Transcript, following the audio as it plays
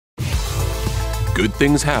Good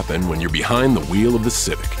things happen when you're behind the wheel of the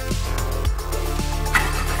Civic.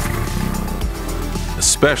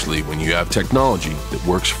 Especially when you have technology that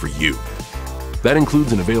works for you. That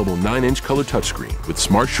includes an available 9-inch color touchscreen with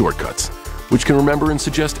smart shortcuts, which can remember and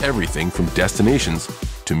suggest everything from destinations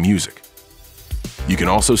to music. You can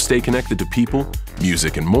also stay connected to people,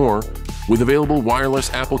 music, and more with available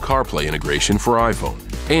wireless Apple CarPlay integration for iPhone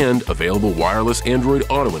and available wireless Android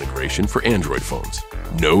Auto integration for Android phones.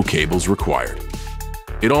 No cables required.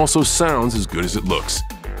 It also sounds as good as it looks,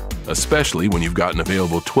 especially when you've got an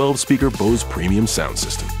available 12-speaker Bose premium sound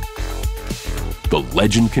system. The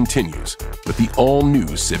legend continues with the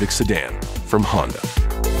all-new Civic Sedan from Honda.